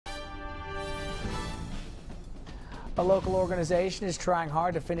A local organization is trying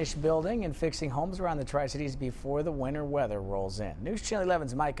hard to finish building and fixing homes around the Tri-Cities before the winter weather rolls in. News Channel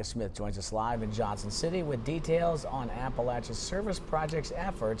 11's Micah Smith joins us live in Johnson City with details on Appalachia Service Project's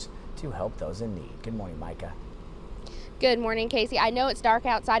efforts to help those in need. Good morning, Micah. Good morning, Casey. I know it's dark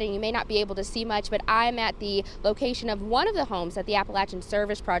outside and you may not be able to see much, but I'm at the location of one of the homes that the Appalachian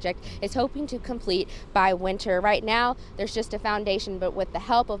Service Project is hoping to complete by winter. Right now, there's just a foundation, but with the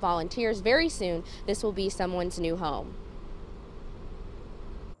help of volunteers, very soon, this will be someone's new home.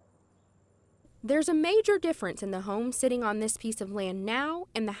 There's a major difference in the home sitting on this piece of land now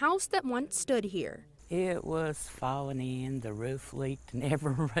and the house that once stood here. It was falling in, the roof leaked in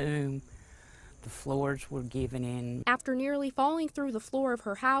every room. The floors were giving in. After nearly falling through the floor of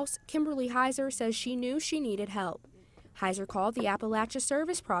her house, Kimberly Heiser says she knew she needed help. Heiser called the Appalachia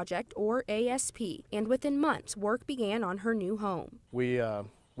Service Project, or ASP, and within months, work began on her new home. We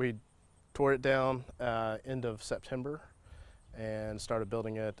tore it down end of September and started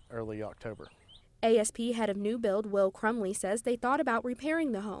building it early October. ASP head of new build Will Crumley says they thought about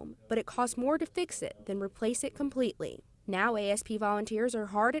repairing the home, but it cost more to fix it than replace it completely. Now ASP volunteers are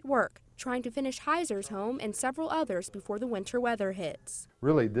hard at work, trying to finish Heiser's home and several others before the winter weather hits.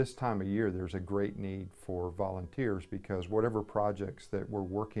 Really, this time of year, there's a great need for volunteers because whatever projects that we're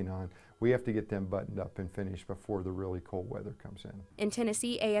working on, we have to get them buttoned up and finished before the really cold weather comes in. In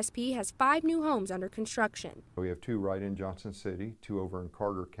Tennessee, ASP has 5 new homes under construction. We have 2 right in Johnson City, 2 over in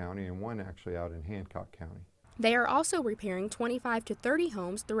Carter County, and 1 actually out in Hancock County. They are also repairing 25 to 30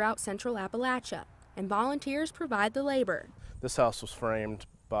 homes throughout central Appalachia, and volunteers provide the labor. This house was framed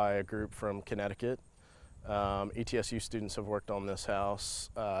by a group from Connecticut. ETSU students have worked on this house,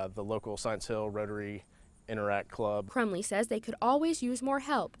 the local Science Hill Rotary Interact Club. Crumley says they could always use more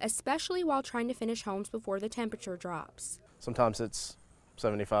help, especially while trying to finish homes before the temperature drops. Sometimes it's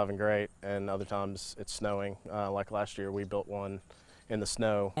 75 and great, and other times it's snowing. Like last year, we built one in the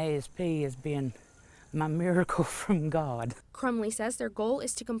snow. ASP has been my miracle from God. Crumley says their goal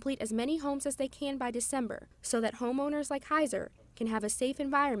is to complete as many homes as they can by December so that homeowners like Heiser can have a safe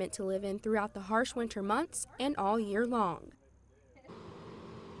environment to live in throughout the harsh winter months and all year long.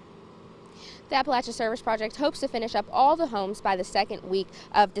 The Appalachia Service Project hopes to finish up all the homes by the second week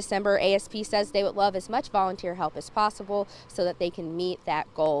of December. ASP says they would love as much volunteer help as possible so that they can meet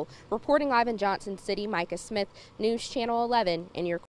that goal. Reporting live in Johnson City, Micah Smith, News Channel 11 in your